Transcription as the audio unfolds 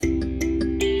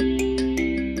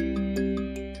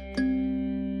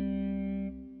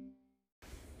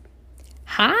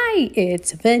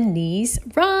it's Venice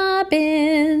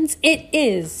Robbins. It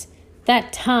is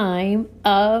that time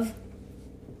of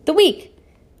the week,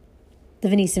 the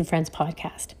Venice and Friends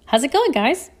podcast. How's it going,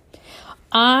 guys?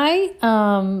 I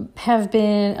have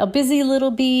been a busy little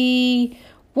bee,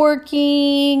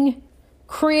 working,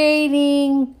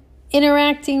 creating,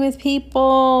 interacting with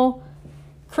people,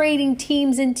 creating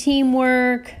teams and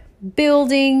teamwork,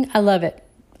 building. I love it.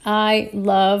 I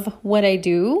love what I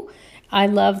do. I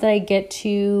love that I get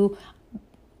to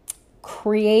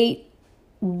create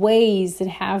ways that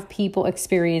have people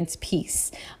experience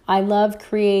peace. I love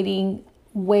creating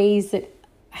ways that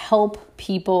help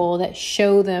people, that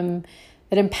show them,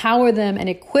 that empower them and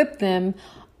equip them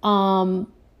on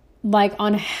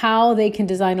how they can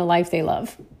design a life they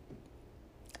love.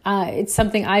 It's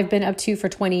something I've been up to for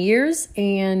 20 years,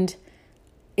 and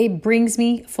it brings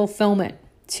me fulfillment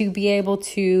to be able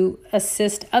to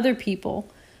assist other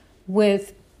people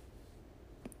with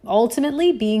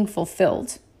ultimately being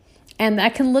fulfilled. And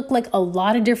that can look like a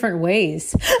lot of different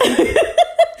ways.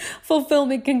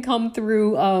 Fulfillment can come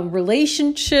through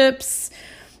relationships,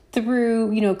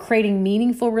 through, creating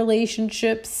meaningful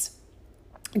relationships,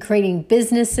 creating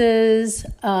businesses,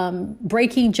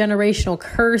 breaking generational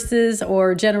curses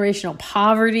or generational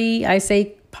poverty. I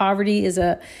say poverty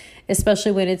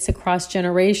especially when it's across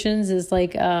generations, is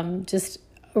like just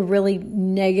a really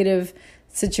negative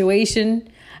situation.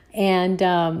 And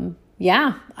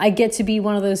I get to be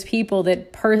one of those people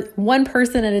that one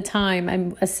person at a time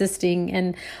I'm assisting.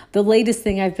 And the latest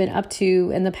thing I've been up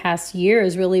to in the past year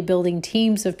is really building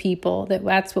teams of people.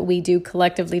 That's what we do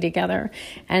collectively together.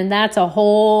 And that's a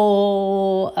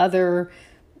whole other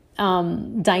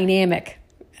dynamic.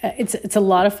 It's a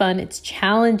lot of fun. It's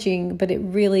challenging, but it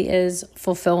really is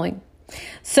fulfilling.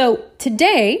 So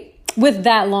today, with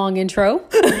that long intro,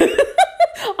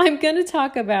 I'm going to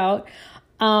talk about,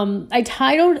 I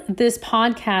titled this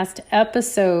podcast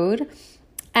episode,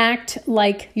 Act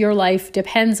Like Your Life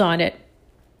Depends on It.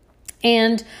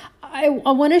 And I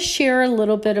want to share a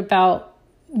little bit about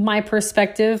my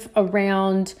perspective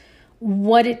around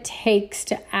what it takes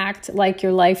to act like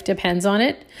your life depends on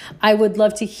it. I would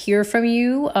love to hear from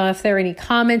you. If there are any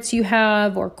comments you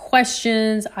have or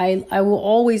questions, I will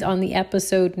always on the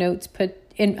episode notes put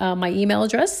in my email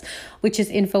address, which is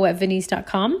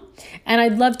info@venice.com. And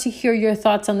I'd love to hear your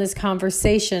thoughts on this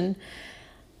conversation.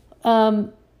 I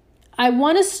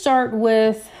want to start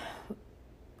with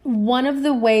one of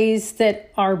the ways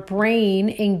that our brain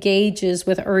engages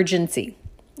with urgency.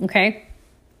 Okay.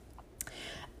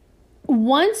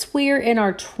 Once we're in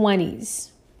our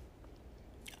 20s,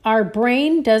 our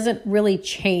brain doesn't really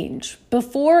change.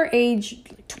 Before age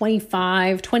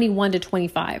 21 to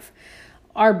 25,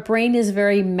 our brain is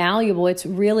very malleable. It's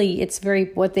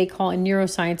very, what they call in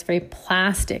neuroscience, very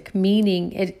plastic,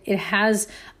 meaning it has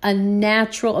a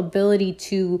natural ability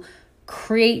to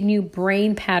create new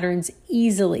brain patterns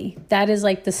easily. That is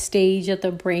like the stage that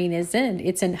the brain is in.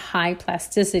 It's in high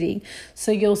plasticity.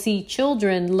 So you'll see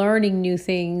children learning new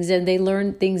things, and they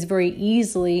learn things very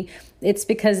easily. It's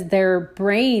because their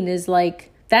brain is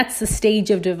that's the stage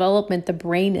of development the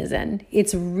brain is in.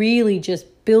 It's really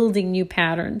just building new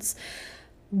patterns.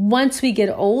 Once we get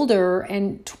older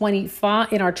and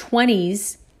in our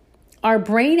 20s, our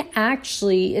brain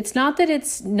actually, it's not that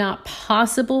it's not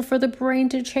possible for the brain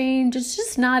to change. It's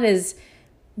just not as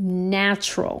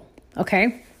natural.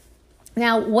 Okay.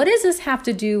 Now, what does this have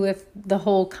to do with the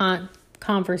whole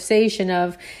conversation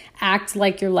of act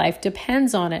like your life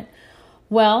depends on it?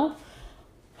 Well,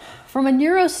 from a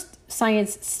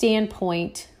neuroscience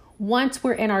standpoint, once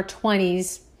we're in our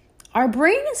 20s, our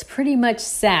brain is pretty much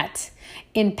set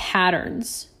in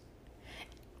patterns.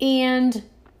 And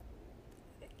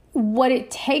what it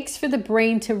takes for the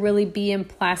brain to really be in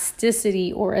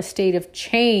plasticity or a state of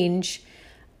change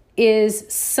is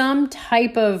some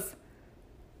type of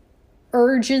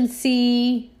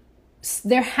urgency.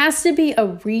 There has to be a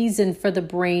reason for the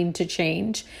brain to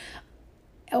change,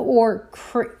 or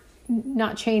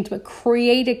not change, but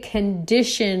create a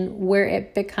condition where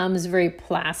it becomes very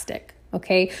plastic.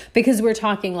 Okay, because we're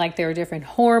talking like there are different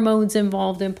hormones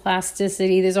involved in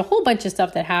plasticity. There's a whole bunch of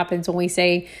stuff that happens when we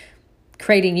say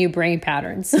creating new brain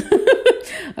patterns.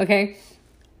 Okay,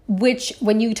 which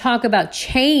when you talk about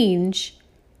change,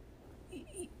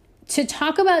 to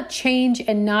talk about change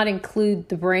and not include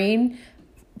the brain,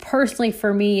 personally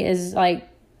for me is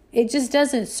it just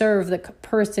doesn't serve the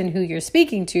person who you're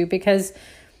speaking to, because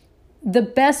the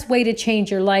best way to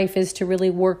change your life is to really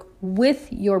work with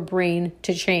your brain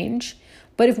to change.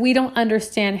 But if we don't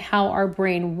understand how our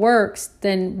brain works,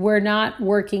 then we're not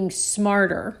working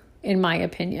smarter, in my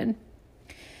opinion.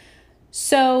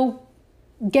 So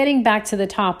getting back to the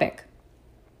topic,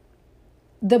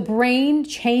 the brain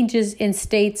changes in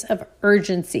states of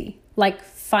urgency, like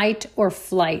fight or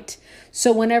flight.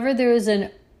 So whenever there is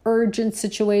an urgent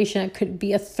situation, it could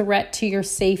be a threat to your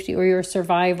safety or your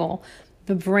survival,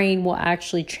 the brain will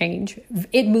actually change.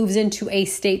 It moves into a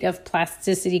state of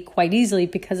plasticity quite easily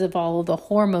because of all of the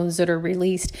hormones that are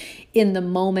released in the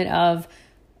moment of,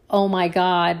 oh my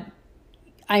God,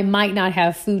 I might not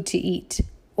have food to eat,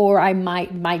 or I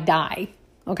might die.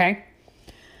 Okay.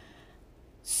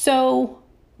 So,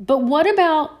 but what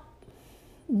about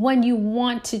when you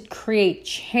want to create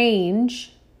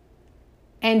change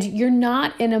and you're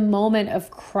not in a moment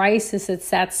of crisis that's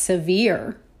that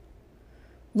severe?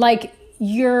 Like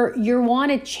you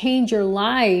want to change your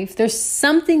life. There's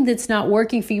something that's not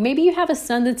working for you. Maybe you have a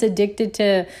son that's addicted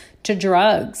to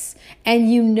drugs,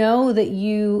 and you know that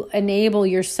you enable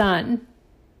your son.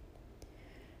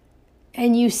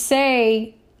 And you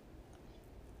say,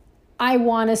 I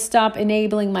want to stop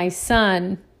enabling my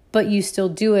son, but you still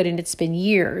do it and it's been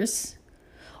years.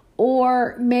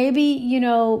 Or maybe,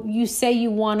 you say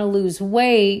you want to lose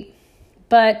weight,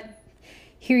 but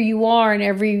here you are and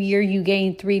every year you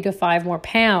gain 3 to 5 more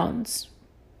pounds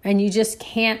and you just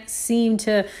can't seem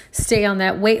to stay on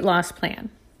that weight loss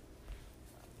plan,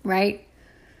 right?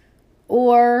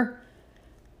 Or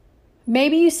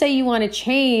maybe you say you want to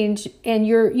change and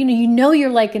you're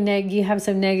like you have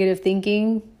some negative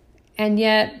thinking, and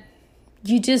yet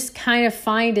you just kind of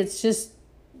find it's just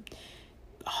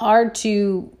hard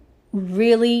to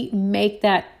really make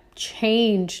that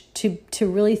change to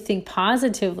really think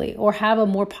positively or have a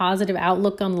more positive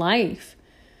outlook on life.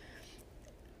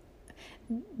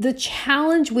 The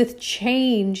challenge with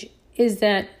change is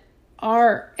that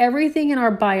everything in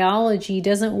our biology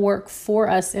doesn't work for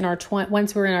us in our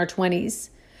once we're in our 20s.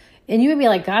 And you would be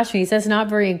like, gosh, Denise, that's not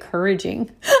very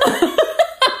encouraging.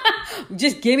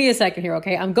 Just give me a second here,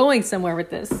 okay? I'm going somewhere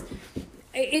with this.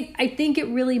 I think it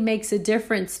really makes a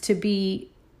difference to be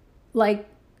like,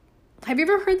 have you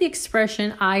ever heard the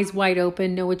expression, eyes wide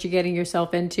open, know what you're getting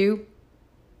yourself into?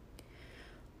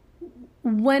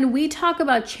 When we talk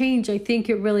about change, I think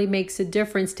it really makes a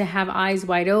difference to have eyes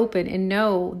wide open and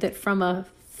know that from a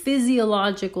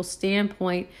physiological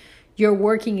standpoint, you're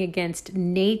working against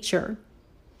nature.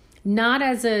 Not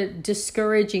as a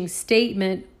discouraging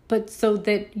statement, but so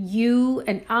that you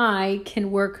and I can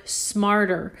work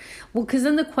smarter. Well, because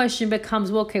then the question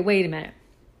becomes, well, okay, wait a minute.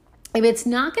 If it's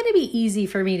not going to be easy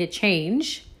for me to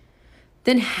change,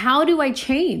 then how do I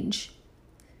change?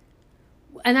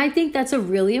 And I think that's a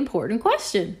really important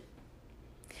question.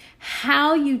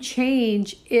 How you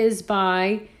change is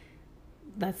by,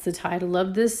 that's the title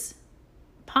of this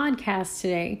podcast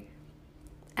today,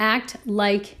 act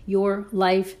like your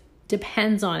life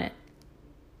depends on it.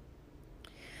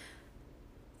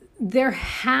 There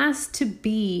has to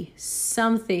be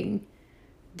something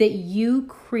that you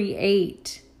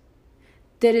create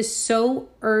that is so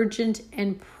urgent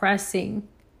and pressing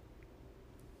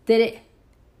that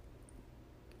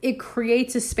it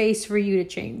creates a space for you to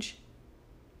change.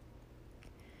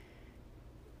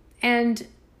 And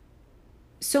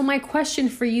so my question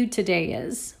for you today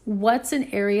is, what's an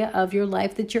area of your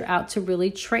life that you're out to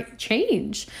really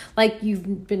change? Like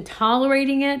you've been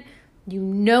tolerating it, you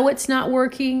know it's not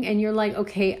working, and you're like,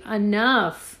 okay,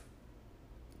 enough.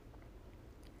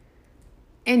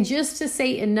 And just to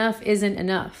say enough isn't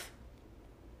enough.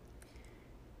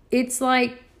 It's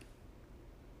like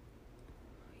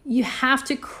you have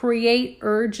to create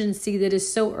urgency that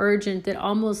is so urgent that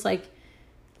almost like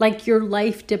your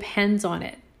life depends on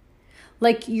it.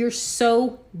 Like you're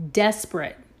so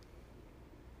desperate.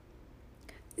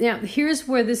 Now, here's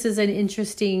where this is an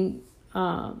interesting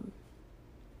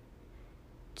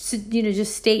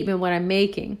just statement what I'm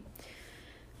making.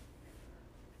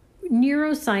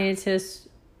 Neuroscientists,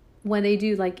 when they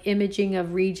do like imaging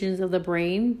of regions of the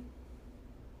brain,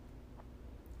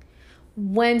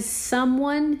 when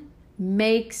someone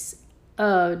makes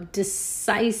a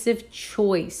decisive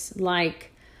choice,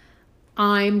 like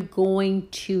I'm going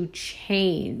to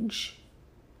change,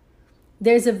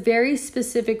 there's a very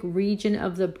specific region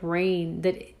of the brain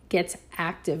that gets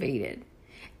activated.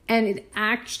 And it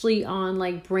actually on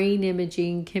like brain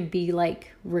imaging can be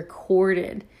like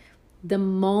recorded. The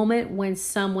moment when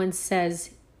someone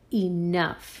says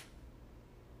enough.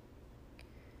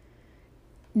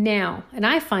 Now, and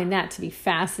I find that to be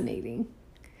fascinating.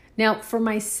 Now, for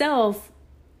myself,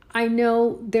 I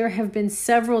know there have been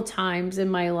several times in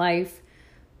my life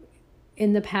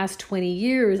in the past 20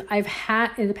 years, I've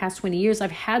had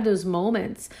those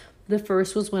moments. The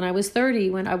first was when I was 30,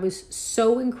 when I was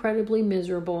so incredibly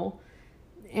miserable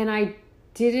and I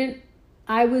didn't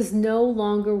I was no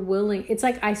longer willing. It's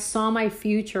like I saw my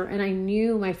future and I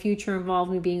knew my future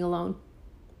involved me being alone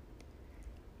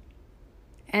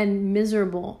and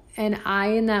miserable. And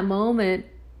in that moment,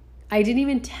 I didn't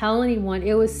even tell anyone.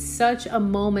 It was such a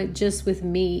moment just with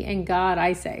me and God,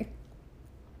 I say,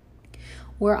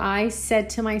 where I said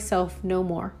to myself, no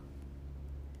more.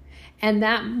 And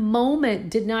that moment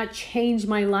did not change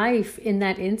my life in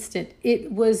that instant.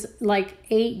 It was like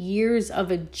 8 years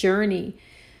of a journey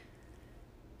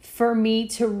for me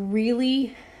to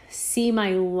really see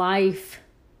my life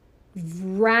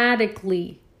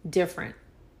radically different.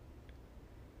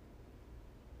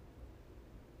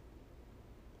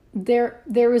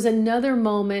 There was another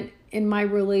moment in my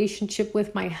relationship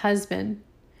with my husband.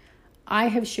 I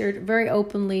have shared very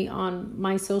openly on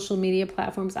my social media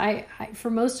platforms. I for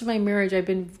most of my marriage, I've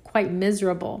been quite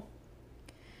miserable.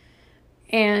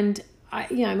 And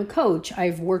I'm a coach.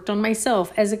 I've worked on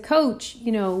myself. As a coach,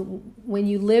 when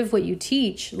you live what you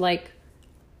teach, like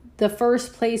the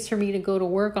first place for me to go to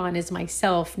work on is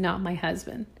myself, not my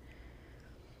husband.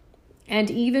 And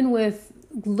even with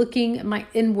looking at my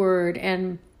inward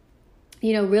and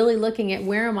really looking at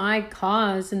where am I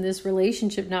caused in this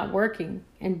relationship not working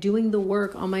and doing the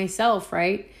work on myself,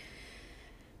 right?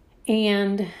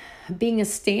 And being a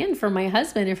stand for my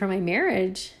husband and for my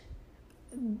marriage,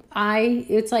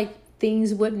 it's like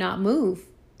things would not move.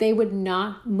 They would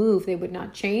not move. They would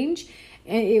not change.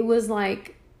 And it was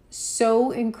like so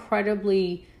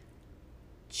incredibly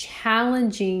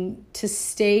challenging to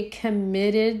stay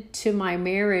committed to my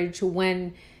marriage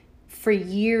when for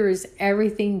years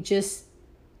everything just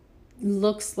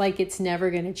looks like it's never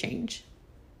going to change.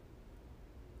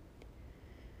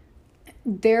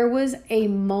 There was a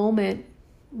moment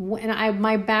when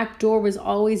my back door was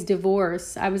always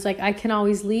divorce. I was like, I can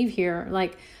always leave here.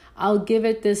 Like, I'll give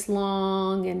it this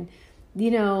long. And,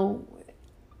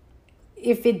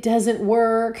 if it doesn't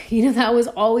work, that was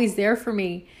always there for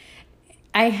me.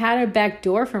 I had a back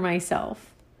door for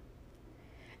myself.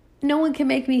 No one can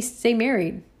make me stay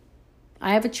married.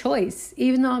 I have a choice,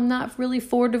 even though I'm not really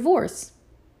for divorce.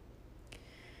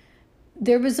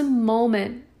 There was a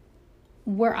moment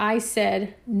where I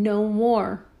said, no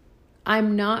more.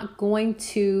 I'm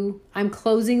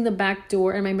closing the back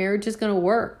door and my marriage is going to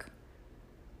work.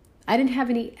 I didn't have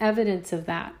any evidence of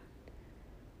that.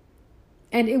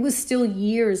 And it was still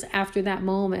years after that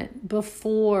moment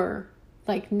before,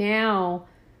 like now,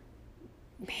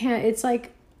 man, it's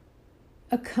like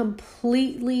a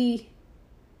completely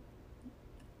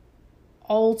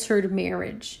altered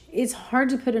marriage. It's hard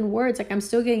to put in words. Like I'm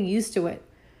still getting used to it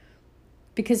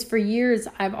because for years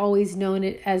I've always known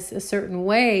it as a certain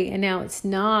way and now it's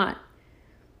not.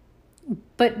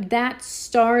 But that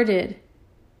started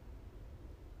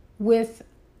with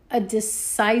a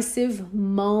decisive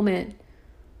moment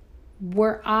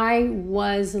where I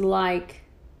was like,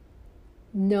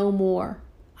 no more.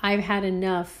 I've had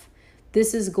enough.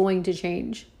 This is going to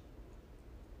change.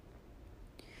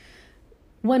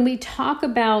 When we talk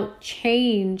about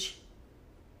change,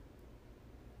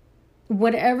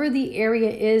 whatever the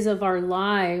area is of our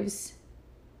lives,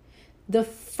 the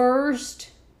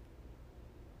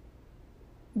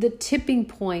tipping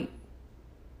point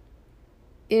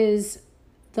is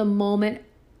the moment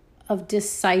of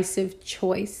decisive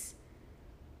choice.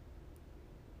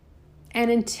 And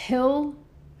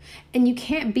you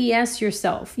can't BS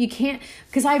yourself. You can't,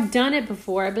 because I've done it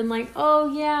before. I've been like,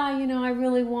 oh yeah, I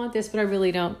really want this, but I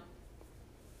really don't.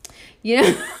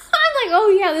 I'm like,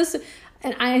 oh yeah, this,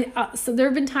 and so there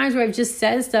have been times where I've just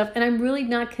said stuff and I'm really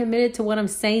not committed to what I'm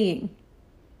saying.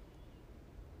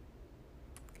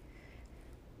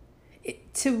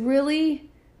 To really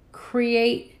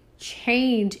create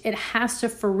change, it has to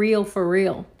for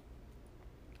real,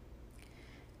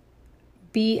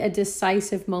 be a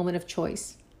decisive moment of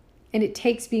choice. And it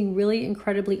takes being really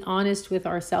incredibly honest with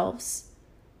ourselves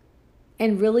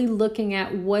and really looking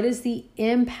at what is the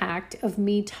impact of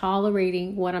me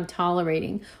tolerating what I'm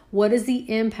tolerating? What is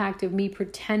the impact of me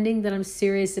pretending that I'm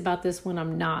serious about this when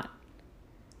I'm not?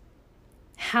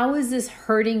 How is this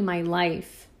hurting my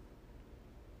life?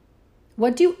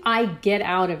 What do I get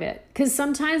out of it? Because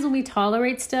sometimes when we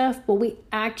tolerate stuff, what we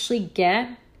actually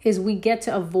get is we get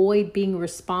to avoid being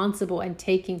responsible and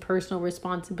taking personal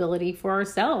responsibility for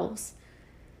ourselves.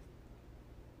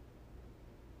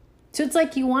 So it's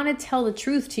like you want to tell the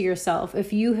truth to yourself.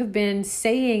 If you have been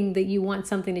saying that you want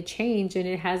something to change and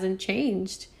it hasn't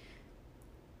changed,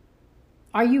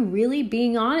 are you really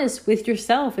being honest with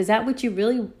yourself? Is that what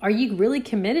are you really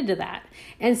committed to that?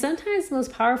 And sometimes the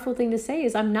most powerful thing to say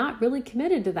is, I'm not really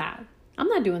committed to that. I'm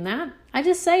not doing that. I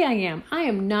just say I am. I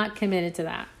am not committed to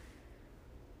that.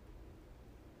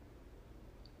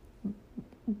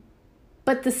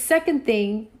 But the second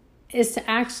thing is to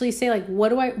actually say, like,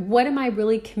 what am I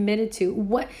really committed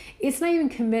to? It's not even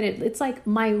committed. It's like,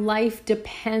 my life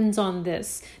depends on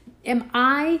this.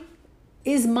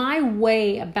 Is my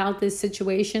way about this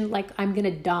situation like I'm going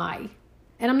to die?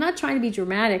 And I'm not trying to be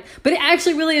dramatic, but it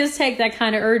actually really does take that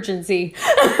kind of urgency.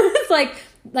 It's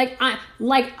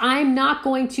I'm not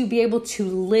going to be able to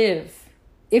live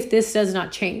if this does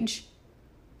not change.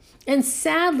 And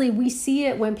sadly, we see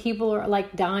it when people are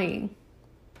like dying.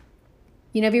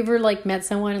 Have you ever like met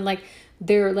someone and like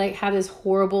they're like have this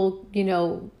horrible,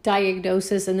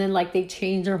 diagnosis, and then like they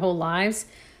change their whole lives?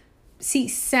 See,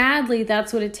 sadly,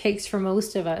 that's what it takes for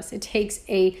most of us. It takes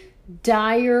a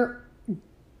dire,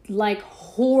 like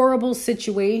horrible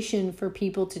situation for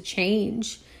people to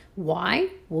change. Why?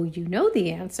 Well, you know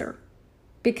the answer.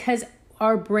 Because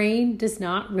our brain does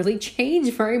not really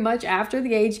change very much after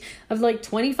the age of like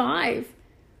 25.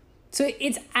 So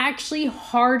it's actually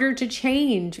harder to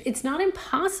change. It's not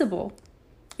impossible.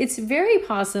 It's very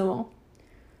possible.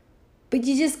 But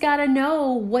you just got to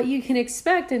know what you can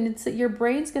expect. And it's your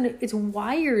brain's it's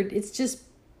wired. It's just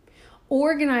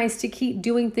organized to keep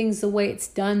doing things the way it's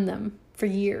done them for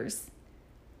years.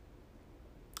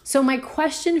 So my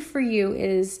question for you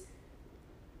is,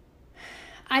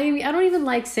 I don't even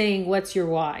like saying what's your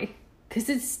why, because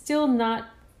it's still not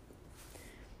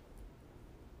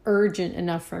urgent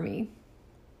enough for me.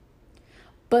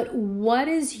 But what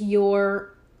is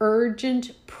your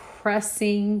urgent,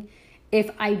 pressing, if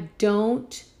I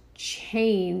don't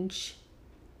change,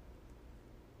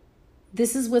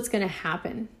 this is what's going to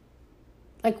happen?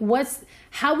 Like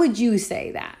how would you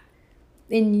say that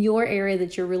in your area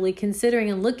that you're really considering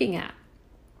and looking at?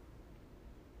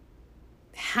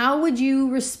 How would you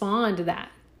respond to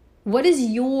that? What is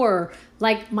your,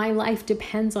 like, my life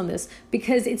depends on this?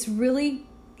 Because it's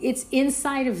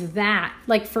inside of that.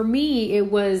 Like for me,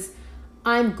 it was,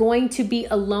 I'm going to be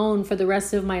alone for the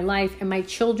rest of my life and my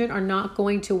children are not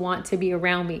going to want to be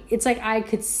around me. It's like I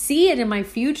could see it in my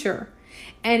future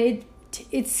and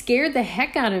it scared the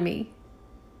heck out of me.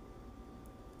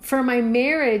 For my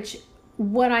marriage,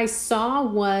 what I saw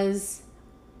was,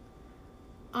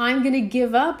 I'm going to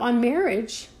give up on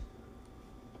marriage.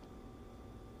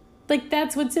 Like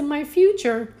that's what's in my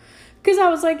future. Because I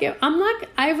was like,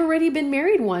 I've already been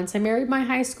married once. I married my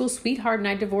high school sweetheart and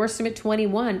I divorced him at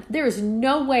 21. There is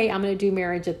no way I'm going to do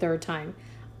marriage a third time.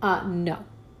 No.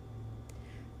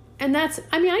 And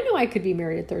I know I could be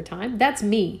married a third time. That's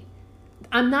me.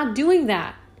 I'm not doing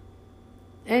that.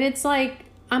 And it's like,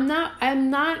 I'm not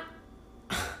going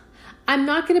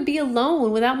to be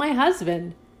alone without my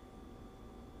husband.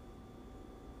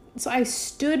 So I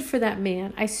stood for that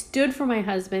man. I stood for my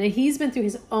husband, and he's been through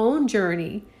his own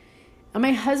journey. And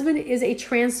my husband is a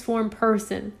transformed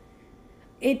person.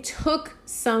 It took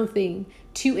something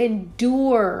to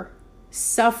endure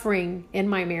suffering in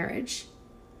my marriage.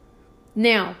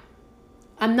 Now,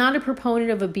 I'm not a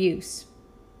proponent of abuse.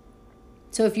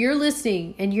 So if you're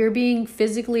listening and you're being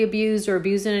physically abused or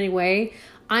abused in any way,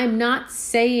 I'm not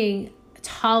saying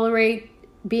tolerate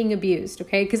being abused,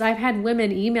 okay? Because I've had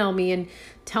women email me and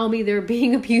tell me they're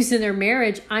being abused in their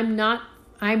marriage. I'm not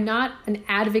an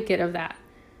advocate of that.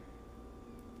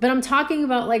 But I'm talking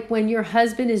about like when your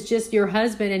husband is just your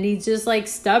husband and he's just like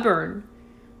stubborn.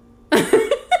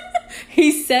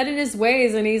 He's set in his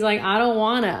ways and he's like, I don't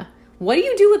wanna. What do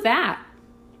you do with that?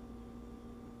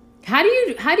 How do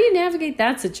you navigate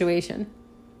that situation?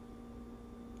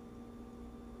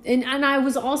 And I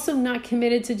was also not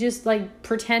committed to just like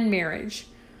pretend marriage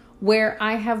where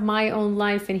I have my own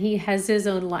life and he has his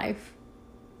own life.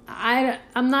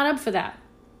 I'm not up for that.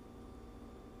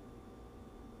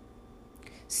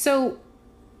 So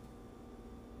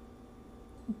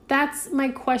that's my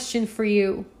question for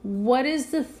you. What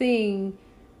is the thing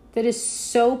that is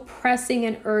so pressing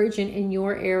and urgent in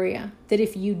your area that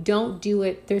if you don't do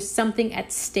it, there's something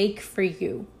at stake for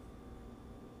you?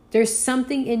 There's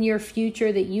something in your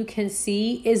future that you can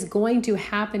see is going to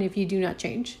happen if you do not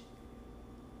change.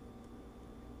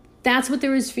 That's what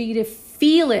there is for you to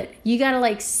feel it. You got to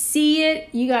like see it.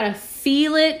 You got to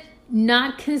feel it,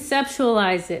 not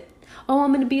conceptualize it. Oh,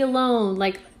 I'm going to be alone,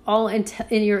 like all in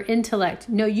your intellect.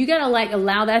 No, you got to like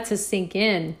allow that to sink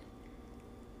in.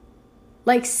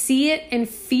 Like see it and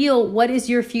feel what is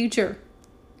your future.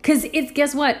 Because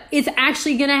guess what? It's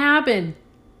actually going to happen.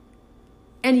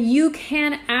 And you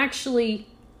can actually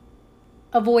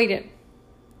avoid it.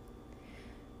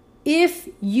 If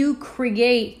you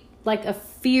create like a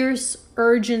fierce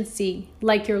urgency,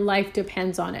 like your life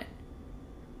depends on it.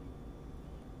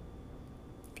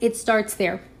 It starts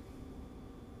there.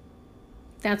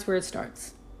 That's where it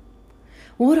starts.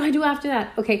 Well, what do I do after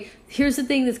that? Okay, here's the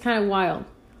thing that's kind of wild.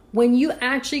 When you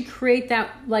actually create that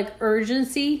like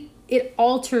urgency, it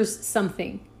alters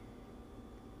something.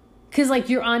 Because like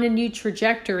you're on a new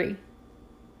trajectory.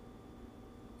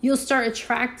 You'll start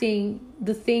attracting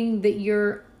the thing that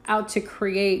you're out to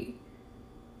create.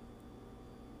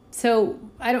 So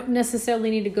I don't necessarily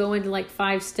need to go into like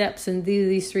 5 steps and do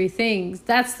these 3 things.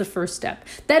 That's the first step.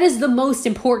 That is the most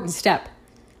important step.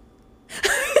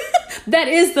 That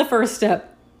is the first step.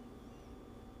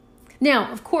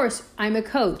 Now, of course, I'm a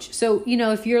coach. So,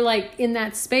 if you're like in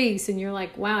that space and you're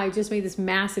like, wow, I just made this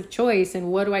massive choice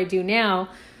and what do I do now?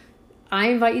 I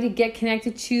invite you to get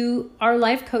connected to our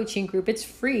life coaching group. It's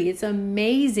free. It's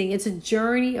amazing. It's a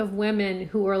journey of women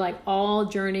who are like all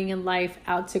journeying in life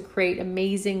out to create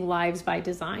amazing lives by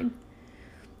design.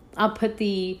 I'll put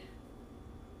the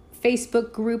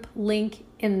Facebook group link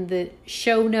in the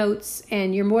show notes,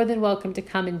 and you're more than welcome to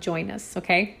come and join us,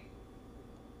 okay?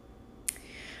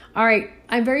 All right,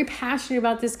 I'm very passionate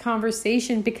about this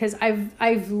conversation because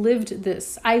I've lived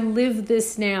this. I live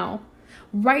this now.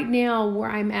 Right now,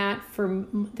 where I'm at,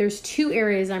 there's 2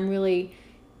 areas I'm really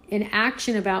in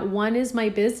action about. One is my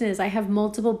business. I have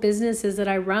multiple businesses that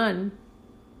I run,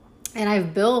 and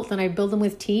I've built, and I build them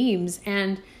with teams.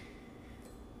 And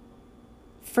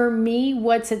for me,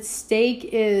 what's at stake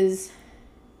is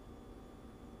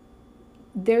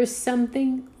there's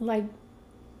something like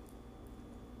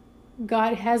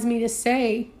God has me to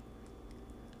say.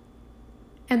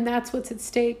 And that's what's at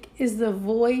stake, is the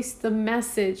voice, the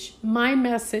message, my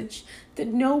message that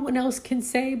no one else can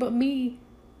say but me.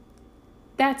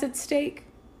 That's at stake.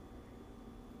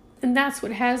 And that's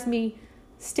what has me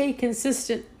stay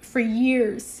consistent for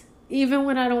years, even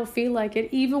when I don't feel like it,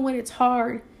 even when it's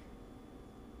hard,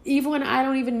 even when I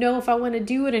don't even know if I want to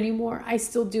do it anymore, I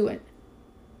still do it.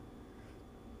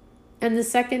 And the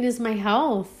second is my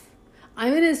health.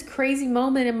 I'm in this crazy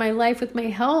moment in my life with my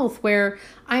health where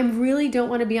I really don't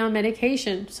want to be on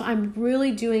medication. So I'm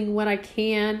really doing what I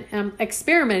can. I'm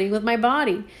experimenting with my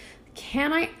body.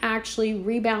 Can I actually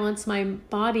rebalance my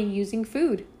body using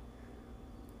food?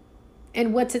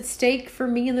 And what's at stake for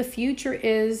me in the future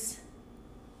is,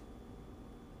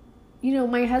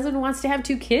 my husband wants to have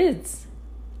 2 kids.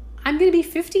 I'm going to be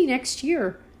 50 next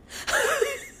year.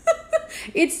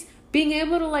 It's being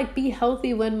able to be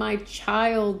healthy when my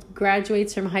child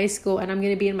graduates from high school and I'm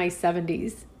going to be in my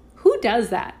 70s. Who does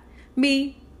that?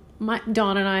 Me,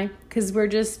 Dawn and I, because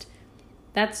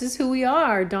that's just who we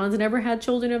are. Dawn's never had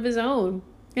children of his own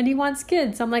and he wants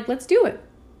kids. I'm like, let's do it.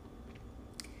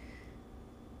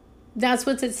 That's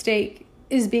what's at stake,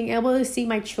 is being able to see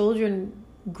my children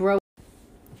grow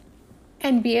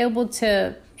and be able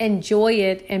to enjoy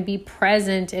it and be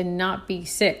present and not be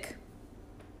sick.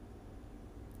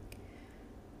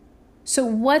 So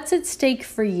what's at stake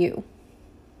for you?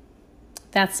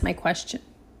 That's my question.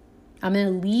 I'm going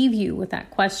to leave you with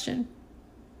that question.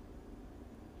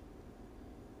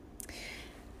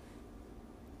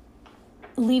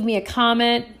 Leave me a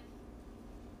comment.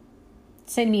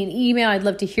 Send me an email. I'd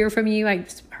love to hear from you. I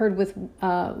heard with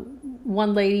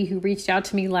one lady who reached out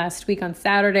to me last week on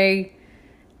Saturday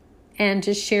and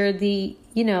just shared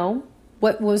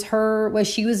what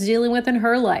she was dealing with in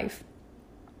her life.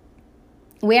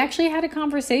 We actually had a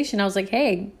conversation. I was like,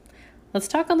 hey, let's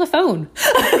talk on the phone.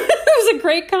 It was a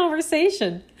great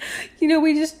conversation.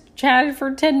 We just chatted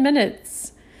for 10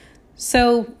 minutes.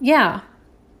 So yeah,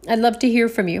 I'd love to hear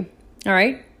from you. All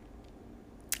right.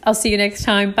 I'll see you next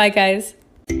time. Bye, guys.